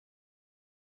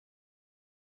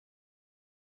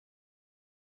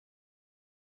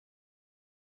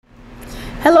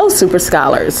Hello, Super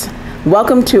Scholars.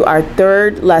 Welcome to our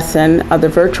third lesson of the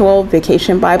virtual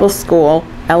Vacation Bible School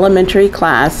elementary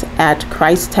class at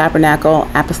Christ Tabernacle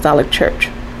Apostolic Church.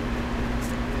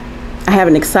 I have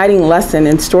an exciting lesson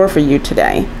in store for you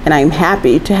today, and I'm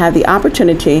happy to have the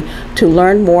opportunity to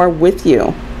learn more with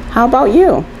you. How about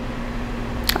you?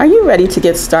 Are you ready to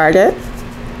get started?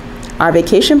 Our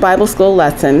Vacation Bible School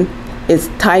lesson is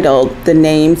titled The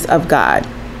Names of God.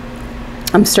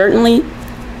 I'm certain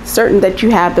that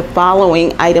you have the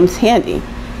following items handy.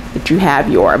 That you have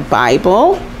your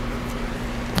Bible,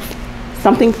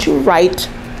 something to write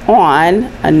on,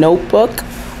 a notebook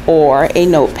or a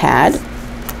notepad,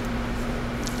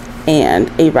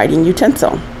 and a writing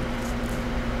utensil.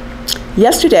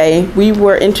 Yesterday, we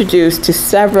were introduced to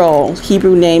several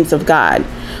Hebrew names of God.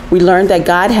 We learned that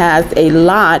God has a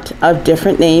lot of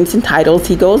different names and titles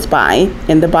he goes by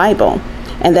in the Bible,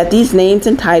 and that these names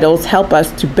and titles help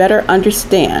us to better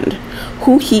understand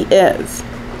who he is.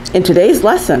 In today's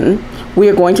lesson, we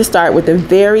are going to start with the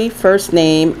very first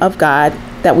name of God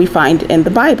that we find in the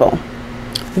Bible.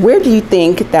 Where do you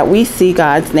think that we see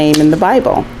God's name in the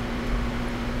Bible?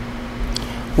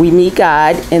 We meet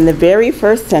God in the very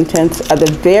first sentence of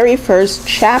the very first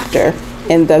chapter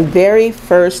in the very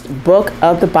first book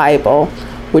of the Bible,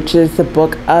 which is the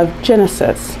book of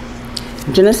Genesis.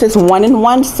 Genesis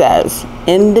 1:1 says,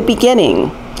 "In the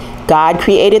beginning, God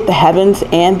created the heavens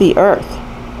and the earth."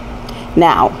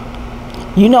 Now,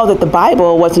 you know that the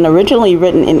Bible wasn't originally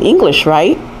written in English,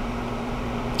 right?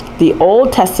 The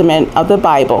Old Testament of the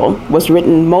Bible was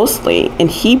written mostly in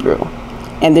Hebrew,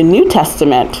 and the New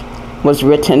Testament was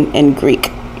written in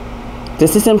Greek.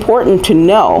 This is important to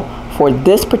know for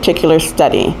this particular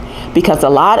study, because a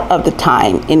lot of the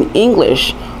time in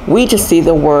English, we just see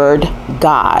the word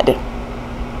God.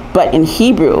 But in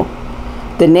Hebrew,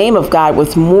 the name of God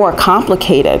was more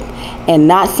complicated and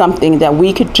not something that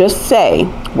we could just say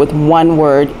with one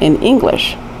word in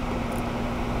English.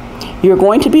 You're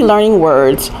going to be learning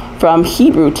words from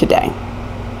Hebrew today.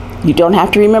 You don't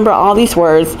have to remember all these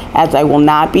words, as I will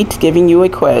not be giving you a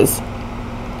quiz.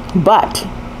 But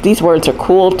these words are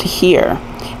cool to hear,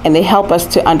 and they help us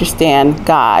to understand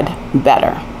God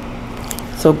better.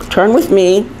 So turn with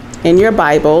me in your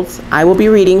Bibles. I will be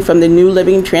reading from the New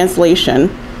Living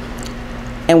Translation,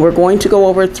 and we're going to go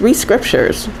over 3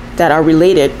 scriptures that are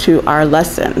related to our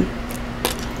lesson.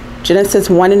 Genesis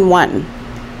 1:1.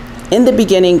 In the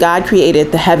beginning, God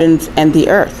created the heavens and the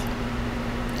earth.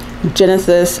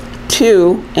 Genesis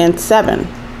 2:7.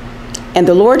 And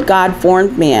the Lord God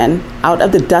formed man out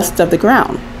of the dust of the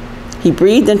ground. He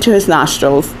breathed into his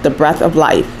nostrils the breath of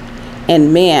life,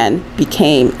 and man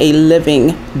became a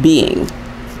living being.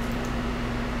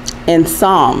 In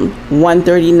Psalm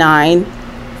 139,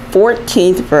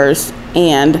 14th verse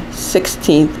and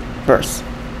 16th verse.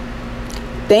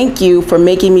 Thank you for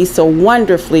making me so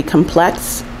wonderfully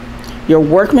complex. Your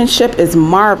workmanship is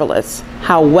marvelous.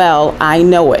 How well I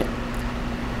know it.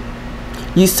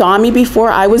 You saw me before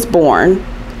I was born.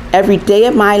 Every day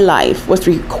of my life was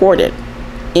recorded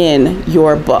in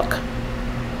your book.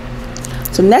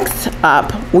 So next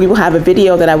up, we will have a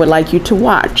video that I would like you to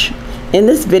watch. In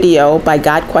this video by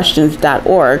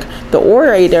GodQuestions.org, the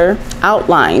orator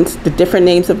outlines the different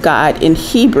names of God in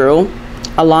Hebrew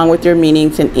along with their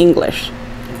meanings in English.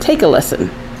 Take a listen.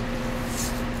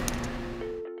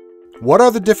 What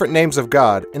are the different names of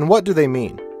God, and what do they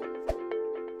mean?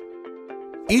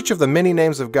 Each of the many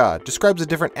names of God describes a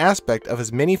different aspect of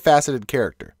his many-faceted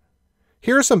character.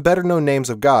 Here are some better-known names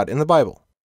of God in the Bible.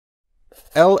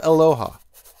 El Eloha,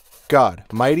 God,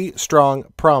 mighty, strong,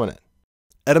 prominent.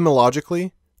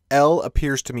 Etymologically, El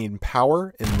appears to mean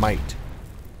power and might.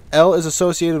 El is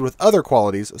associated with other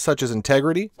qualities such as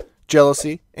integrity,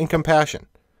 jealousy, and compassion,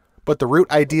 but the root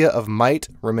idea of might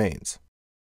remains.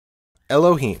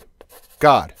 Elohim,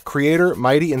 God, creator,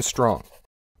 mighty, and strong.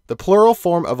 The plural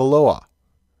form of Eloah,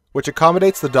 which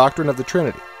accommodates the doctrine of the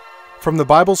Trinity. From the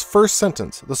Bible's first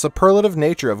sentence, the superlative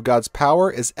nature of God's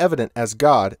power is evident as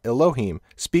God, Elohim,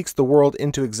 speaks the world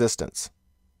into existence.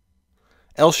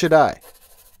 El Shaddai,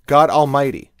 God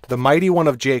Almighty, the mighty one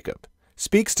of Jacob,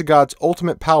 speaks to God's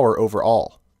ultimate power over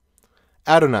all.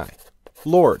 Adonai,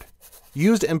 Lord,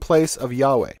 used in place of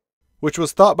Yahweh, which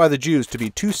was thought by the Jews to be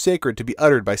too sacred to be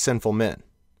uttered by sinful men.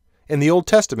 In the Old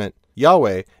Testament,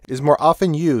 Yahweh is more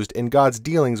often used in God's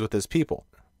dealings with his people,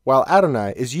 while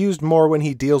Adonai is used more when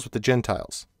he deals with the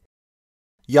Gentiles.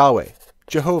 Yahweh,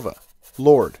 Jehovah,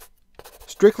 Lord.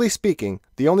 Strictly speaking,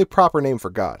 the only proper name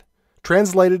for God,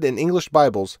 translated in English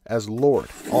Bibles as Lord,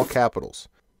 all capitals,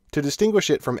 to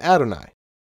distinguish it from Adonai.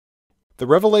 The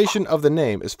revelation of the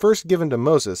name is first given to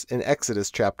Moses in Exodus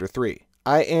chapter 3.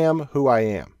 I am who I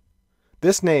am.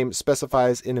 This name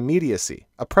specifies an immediacy,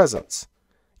 a presence.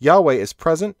 Yahweh is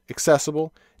present,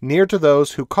 accessible, near to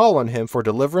those who call on him for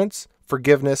deliverance,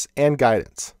 forgiveness, and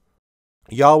guidance.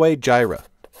 Yahweh Jireh,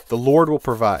 the Lord will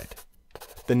provide.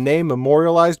 The name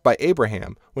memorialized by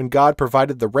Abraham when God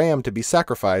provided the ram to be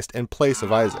sacrificed in place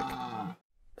of Isaac.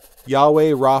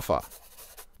 Yahweh Rapha,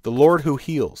 the Lord who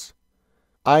heals.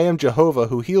 I am Jehovah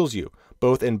who heals you,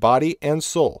 both in body and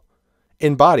soul.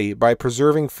 In body by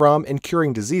preserving from and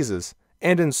curing diseases,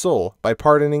 and in soul by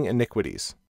pardoning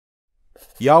iniquities.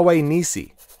 Yahweh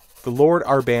Nisi, the Lord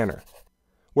our banner,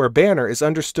 where banner is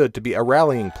understood to be a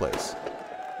rallying place.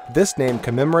 This name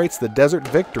commemorates the desert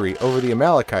victory over the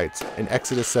Amalekites in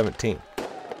Exodus 17.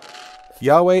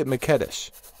 Yahweh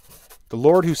Mekedesh, the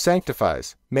Lord who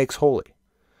sanctifies, makes holy.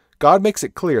 God makes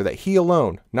it clear that he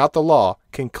alone, not the law,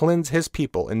 can cleanse his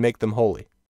people and make them holy.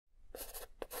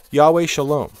 Yahweh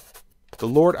Shalom, the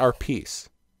Lord our peace.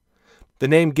 The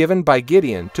name given by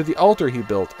Gideon to the altar he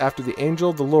built after the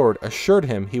angel of the Lord assured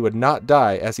him he would not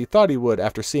die as he thought he would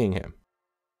after seeing him.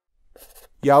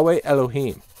 Yahweh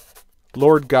Elohim,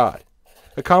 Lord God,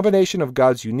 a combination of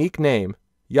God's unique name,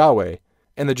 Yahweh,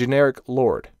 and the generic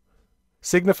Lord,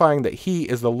 signifying that he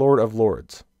is the Lord of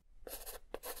Lords.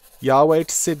 Yahweh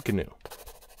Tsidkenu,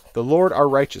 the Lord our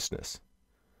righteousness.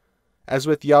 As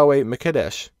with Yahweh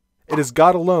Mekedesh, it is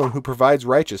God alone who provides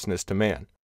righteousness to man,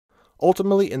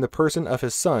 ultimately in the person of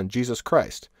his Son, Jesus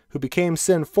Christ, who became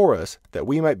sin for us that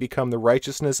we might become the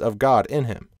righteousness of God in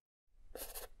him.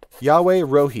 Yahweh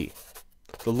Rohi,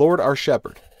 the Lord our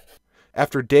shepherd.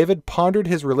 After David pondered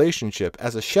his relationship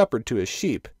as a shepherd to his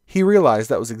sheep, he realized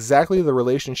that was exactly the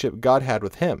relationship God had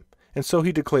with him, and so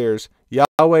he declares, Yahweh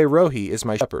Rohi is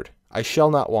my shepherd, I shall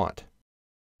not want.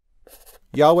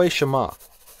 Yahweh Shammah,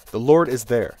 the Lord is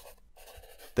there.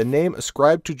 The name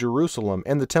ascribed to Jerusalem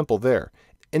and the temple there,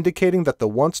 indicating that the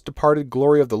once departed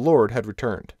glory of the Lord had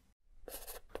returned.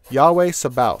 Yahweh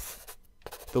Sabaoth,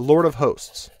 the Lord of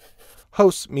hosts.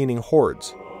 Hosts meaning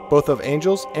hordes, both of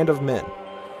angels and of men.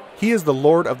 He is the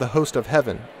Lord of the host of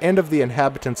heaven and of the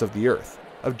inhabitants of the earth,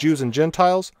 of Jews and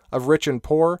Gentiles, of rich and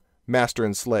poor, master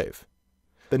and slave.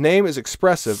 The name is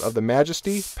expressive of the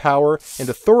majesty, power, and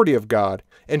authority of God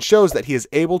and shows that he is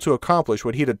able to accomplish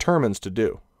what he determines to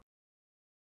do.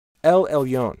 El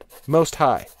Elyon, Most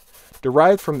High,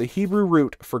 derived from the Hebrew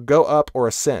root for go up or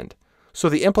ascend, so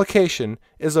the implication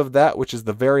is of that which is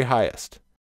the very highest.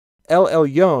 El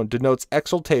Elyon denotes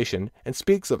exaltation and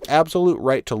speaks of absolute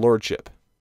right to lordship.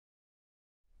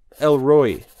 El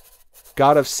Roi,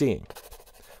 God of seeing.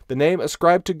 The name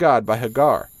ascribed to God by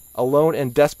Hagar, alone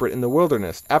and desperate in the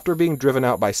wilderness after being driven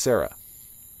out by Sarah.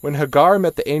 When Hagar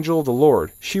met the angel of the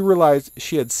Lord, she realized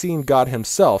she had seen God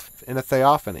himself in a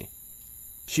theophany.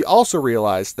 She also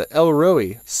realized that El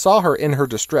Roi saw her in her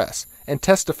distress and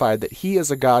testified that he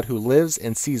is a God who lives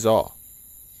and sees all.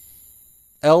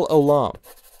 El Olam,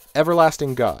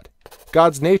 everlasting God.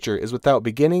 God's nature is without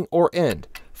beginning or end,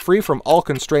 free from all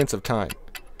constraints of time,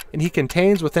 and he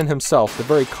contains within himself the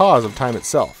very cause of time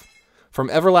itself. From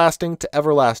everlasting to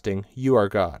everlasting, you are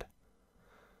God.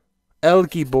 El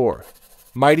Gibor,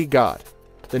 mighty God,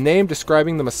 the name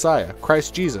describing the Messiah,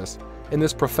 Christ Jesus, in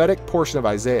this prophetic portion of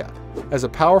Isaiah. As a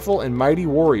powerful and mighty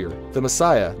warrior, the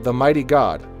Messiah, the mighty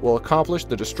God, will accomplish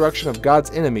the destruction of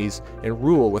God's enemies and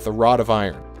rule with a rod of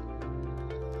iron.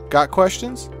 Got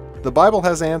questions? The Bible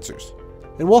has answers,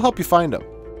 and we'll help you find them.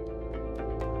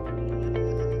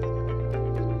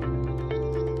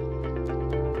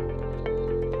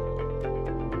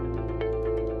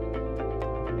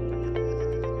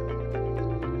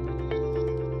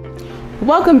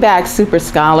 Welcome back, Super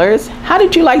Scholars. How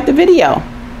did you like the video?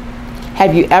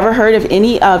 Have you ever heard of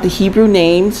any of the Hebrew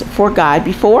names for God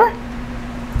before?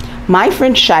 My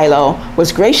friend Shiloh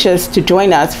was gracious to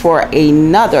join us for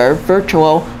another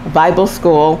virtual Bible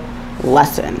school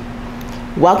lesson.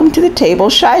 Welcome to the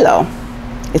table, Shiloh.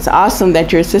 It's awesome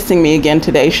that you're assisting me again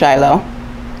today, Shiloh.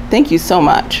 Thank you so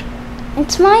much.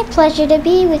 It's my pleasure to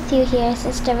be with you here,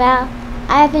 Sister Val.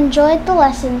 I have enjoyed the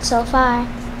lesson so far.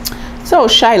 So,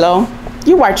 Shiloh,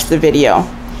 you watched the video.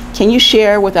 Can you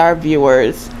share with our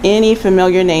viewers any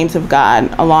familiar names of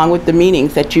God along with the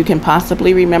meanings that you can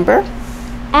possibly remember?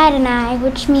 Adonai,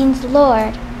 which means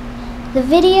Lord. The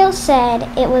video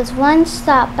said it was once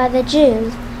thought by the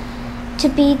Jews to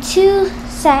be too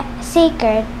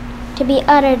sacred to be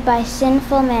uttered by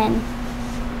sinful men.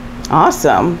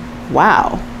 Awesome.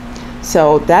 Wow.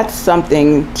 So that's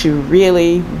something to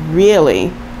really,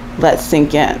 really let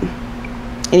sink in.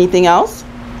 Anything else?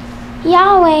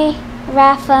 Yahweh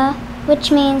Rapha,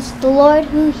 which means the Lord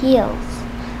who heals.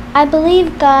 I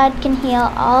believe God can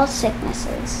heal all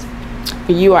sicknesses.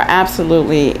 You are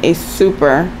absolutely a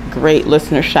super great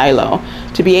listener, Shiloh,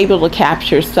 to be able to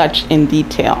capture such in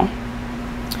detail.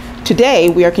 Today,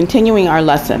 we are continuing our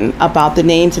lesson about the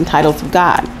names and titles of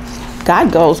God.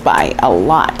 God goes by a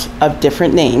lot of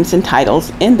different names and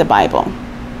titles in the Bible.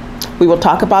 We will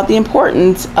talk about the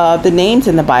importance of the names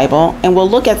in the Bible, and we'll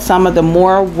look at some of the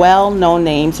more well-known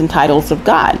names and titles of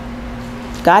God.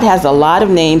 God has a lot of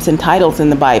names and titles in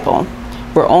the Bible.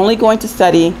 We're only going to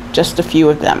study just a few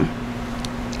of them.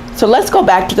 So let's go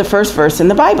back to the first verse in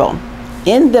the Bible.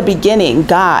 In the beginning,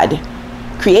 God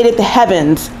created the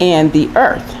heavens and the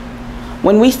earth.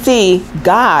 When we see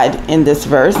God in this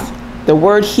verse, the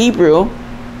word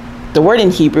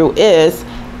in Hebrew is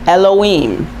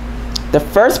Elohim. The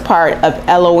first part of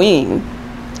Elohim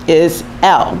is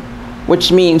El,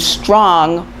 which means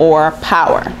strong or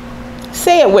power.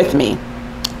 Say it with me.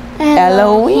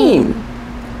 Elohim.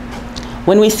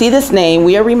 When we see this name,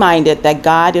 we are reminded that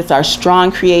God is our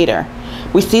strong creator.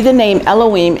 We see the name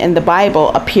Elohim in the Bible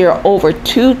appear over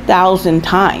 2,000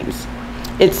 times.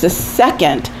 It's the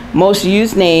second most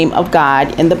used name of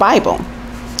God in the Bible.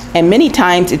 And many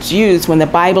times it's used when the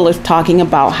Bible is talking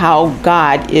about how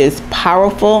God is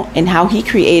powerful and how he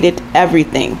created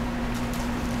everything.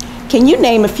 Can you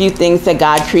name a few things that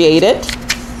God created?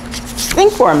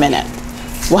 Think for a minute.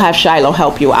 We'll have Shiloh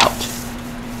help you out.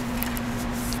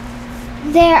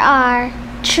 There are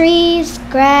trees,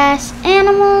 grass,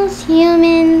 animals,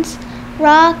 humans,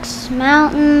 rocks,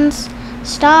 mountains,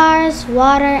 stars,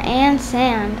 water, and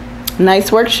sand.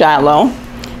 Nice work, Shiloh.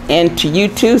 And to you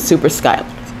too, super scholars.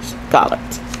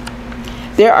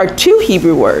 There are two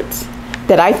Hebrew words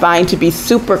that I find to be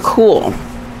super cool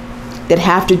that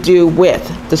have to do with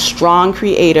the strong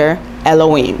creator,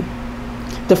 Elohim.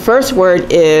 The first word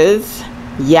is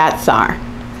Yatsar.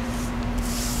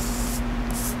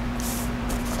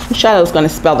 Shiloh's going to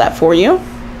spell that for you.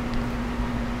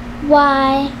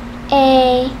 Y-A-T-S-A-R.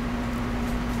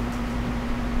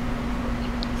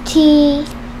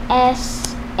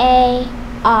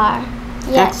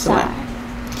 Excellent.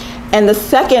 And the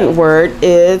second word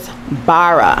is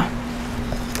Bara.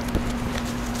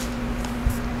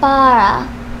 Bara.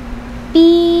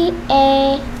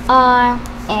 B-A-R-A.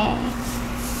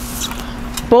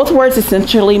 Both words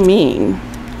essentially mean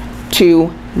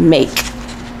to make.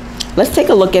 Let's take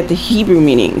a look at the Hebrew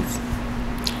meanings.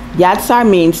 Yatsar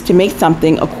means to make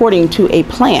something according to a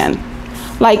plan.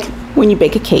 Like when you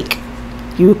bake a cake,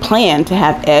 you plan to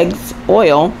have eggs,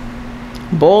 oil,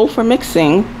 bowl for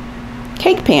mixing,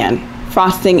 cake pan,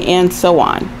 frosting, and so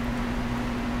on.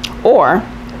 Or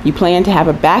you plan to have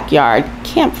a backyard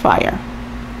campfire.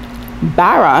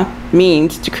 Bara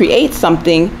means to create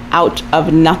something out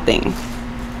of nothing.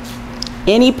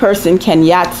 Any person can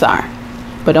Yatsar,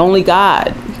 but only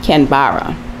God can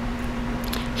Bara.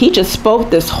 He just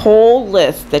spoke this whole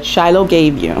list that Shiloh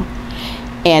gave you,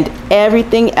 and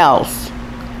everything else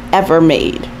ever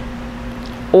made,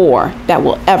 or that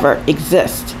will ever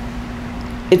exist.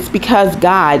 It's because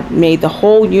God made the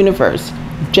whole universe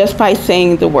just by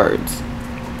saying the words.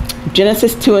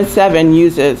 Genesis 2:7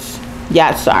 uses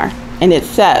Yatsar, and it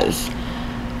says,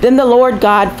 "Then the Lord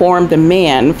God formed the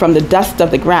man from the dust of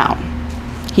the ground.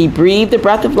 He breathed the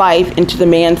breath of life into the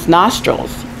man's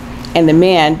nostrils, and the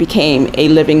man became a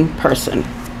living person."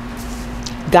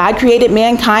 God created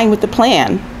mankind with a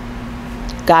plan.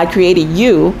 God created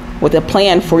you with a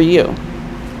plan for you.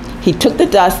 He took the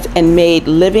dust and made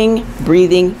living,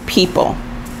 breathing people.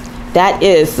 That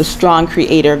is the strong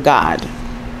creator God.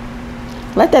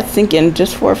 Let that sink in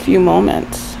just for a few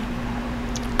moments.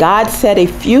 God said a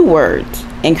few words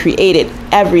and created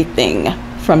everything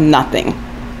from nothing.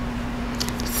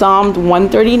 Psalm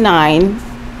 139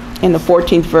 in the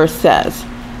 14th verse says,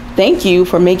 "Thank you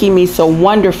for making me so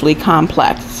wonderfully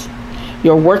complex.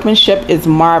 Your workmanship is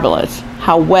marvelous.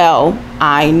 How well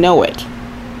I know it."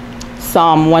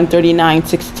 Psalm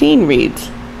 139:16 reads,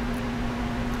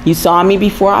 "You saw me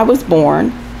before I was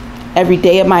born. Every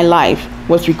day of my life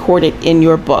was recorded in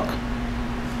your book.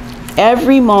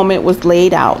 Every moment was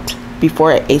laid out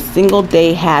before a single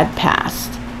day had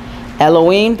passed.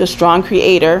 Elohim, the strong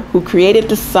creator who created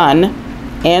the sun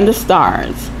and the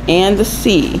stars and the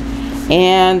sea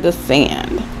and the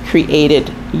sand,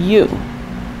 created you.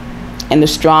 And the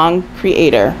strong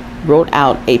creator wrote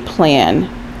out a plan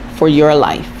for your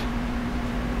life."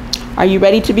 Are you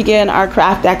ready to begin our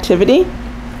craft activity?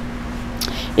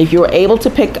 If you are able to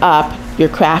pick up your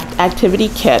craft activity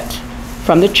kit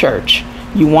from the church,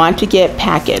 you want to get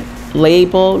packet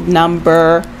label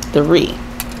number 3.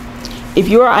 If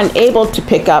you are unable to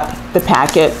pick up the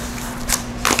packet,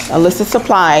 a list of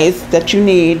supplies that you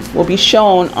need will be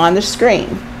shown on the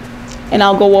screen. and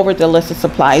I'll go over the list of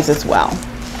supplies as well.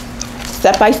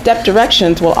 Step-by-step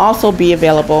directions will also be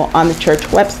available on the church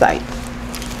website.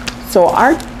 So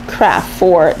our craft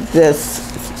for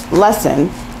this lesson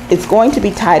is going to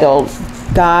be titled,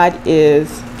 God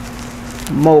is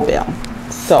Mobile.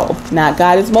 So, not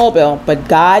God is mobile, but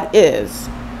God is,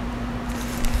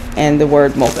 and the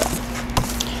word mobile.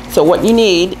 So what you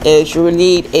need is you will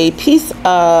need a piece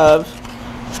of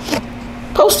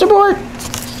poster board,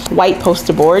 white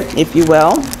poster board, if you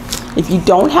will. If you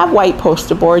don't have white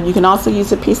poster board, you can also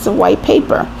use a piece of white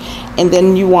paper. And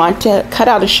then you want to cut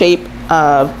out a shape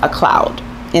of a cloud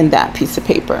in that piece of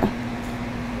paper.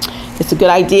 It's a good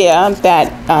idea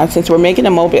that since we're making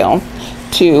a mobile,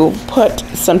 to put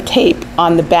some tape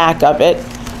on the back of it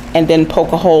and then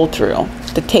poke a hole through.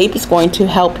 The tape is going to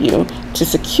help you to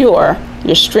secure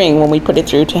your string when we put it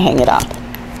through to hang it up.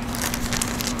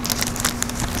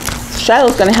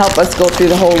 Shiloh's going to help us go through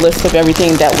the whole list of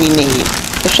everything that we need.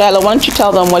 So Shiloh, why don't you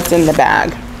tell them what's in the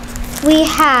bag? We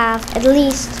have at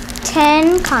least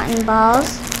 10 cotton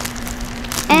balls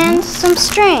and some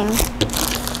string.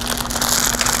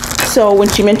 So when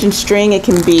she mentioned string, it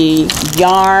can be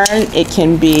yarn, it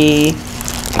can be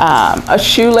a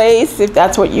shoelace if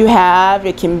that's what you have,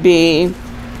 it can be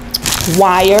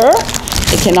wire,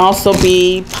 it can also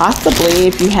be possibly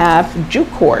if you have jute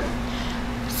cord.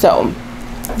 So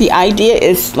the idea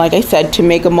is, like I said, to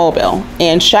make a mobile,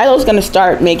 and Shiloh's going to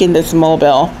start making this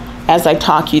mobile as I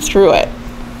talk you through it.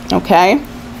 Okay?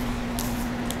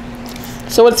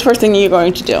 So what's the first thing you're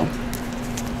going to do?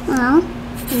 Well,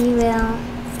 we will.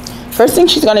 First thing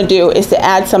she's going to do is to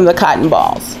add some of the cotton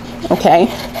balls. Okay?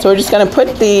 So we're just going to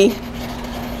put the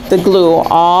glue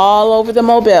all over the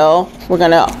mobile. We're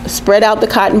going to spread out the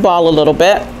cotton ball a little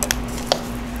bit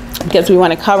because we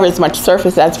want to cover as much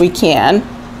surface as we can.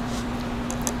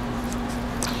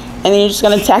 And then you're just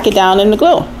going to tack it down in the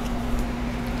glue.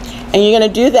 And you're going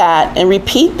to do that and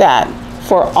repeat that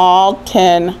for all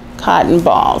 10 cotton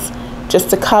balls, just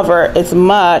to cover as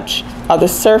much of the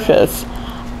surface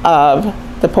of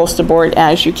the poster board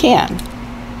as you can.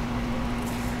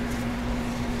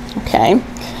 Okay.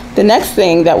 The next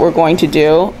thing that we're going to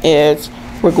do is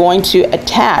we're going to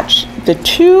attach the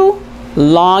 2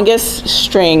 longest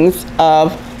strings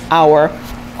of our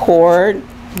cord,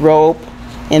 rope.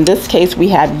 In this case, we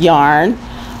have yarn.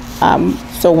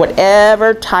 So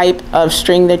whatever type of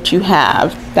string that you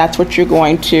have, that's what you're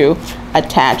going to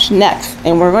attach next.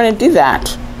 And we're going to do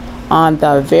that on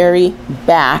the very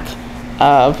back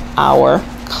of our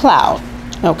cloud.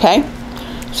 Okay?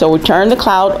 So we turn the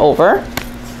cloud over,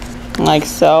 like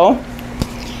so.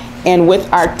 And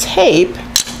with our tape,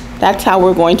 that's how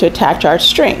we're going to attach our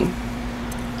string.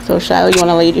 So Shiloh, you want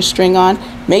to lay your string on?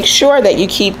 Make sure that you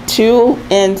keep 2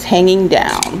 ends hanging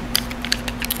down.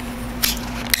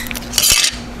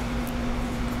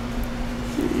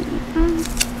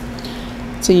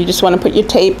 So you just want to put your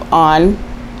tape on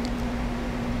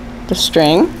the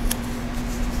string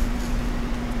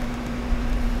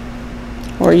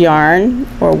or yarn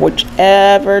or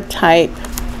whichever type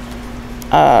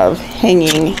of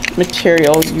hanging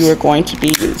material you are going to be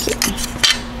using.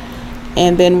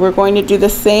 And then we're going to do the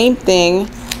same thing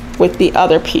with the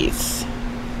other piece,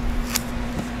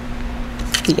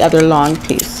 the other long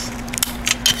piece.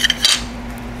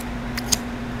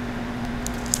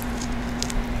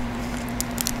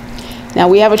 Now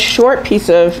we have a short piece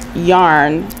of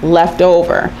yarn left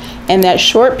over, and that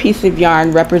short piece of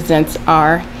yarn represents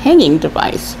our hanging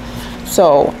device.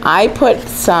 So I put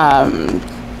some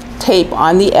tape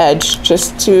on the edge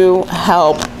just to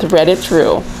help thread it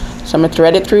through. So I'm going to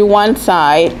thread it through one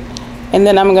side, and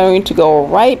then I'm going to go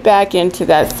right back into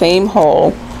that same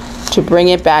hole to bring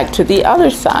it back to the other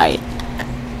side,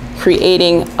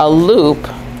 creating a loop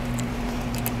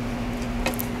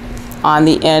on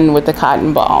the end with the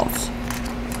cotton balls.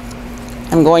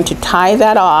 I'm going to tie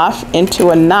that off into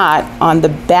a knot on the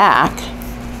back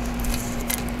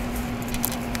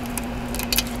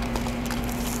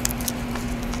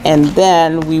and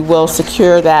then we will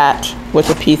secure that with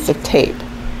a piece of tape.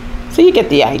 So you get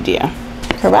the idea,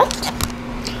 correct?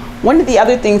 One of the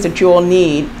other things that you will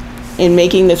need in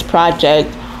making this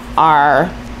project are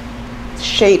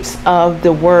shapes of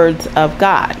the words of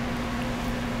God.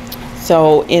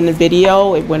 So in the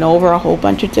video, it went over a whole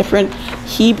bunch of different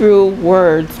Hebrew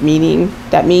words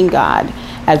that mean God,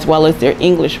 as well as their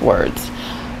English words.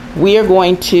 We are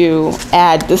going to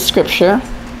add the scripture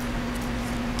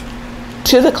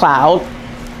to the cloud,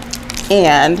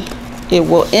 and it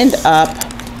will end up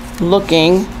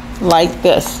looking like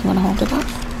this. You want to hold it up?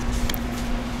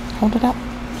 Hold it up.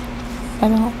 I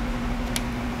don't know.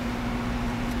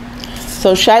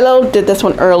 So Shiloh did this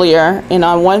one earlier, and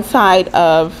on one side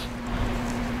of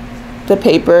the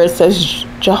paper it says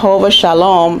Jehovah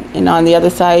Shalom, and on the other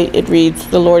side it reads,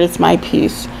 the Lord is my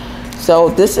peace. So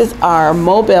this is our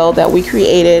mobile that we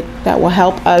created that will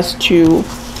help us to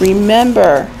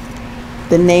remember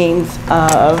the names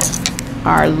of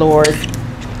our Lord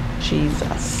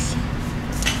Jesus.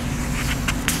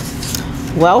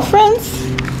 Well, friends,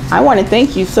 I want to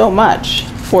thank you so much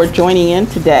for joining in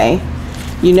today.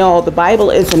 You know, the Bible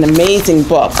is an amazing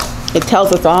book. It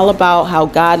tells us all about how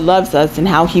God loves us and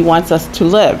how he wants us to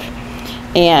live,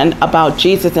 and about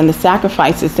Jesus and the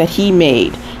sacrifices that he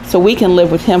made so we can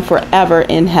live with him forever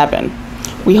in heaven.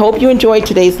 We hope you enjoyed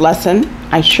today's lesson.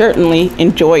 I certainly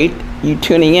enjoyed you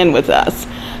tuning in with us.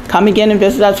 Come again and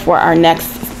visit us for our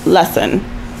next lesson.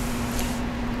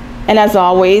 And as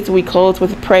always, we close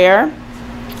with a prayer.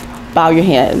 Bow your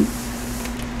head.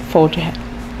 Fold your head.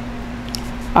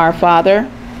 Our Father,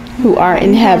 who art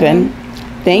in heaven,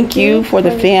 thank you for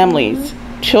the families,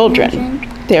 children,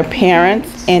 their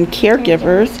parents, and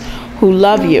caregivers who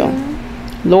love you.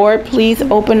 Lord, please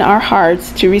open our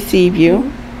hearts to receive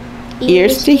you,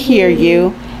 ears to hear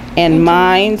you, and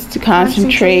minds to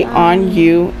concentrate on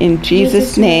you. In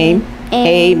Jesus' name,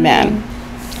 amen.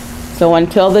 So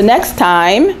until the next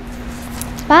time,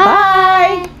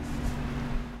 bye.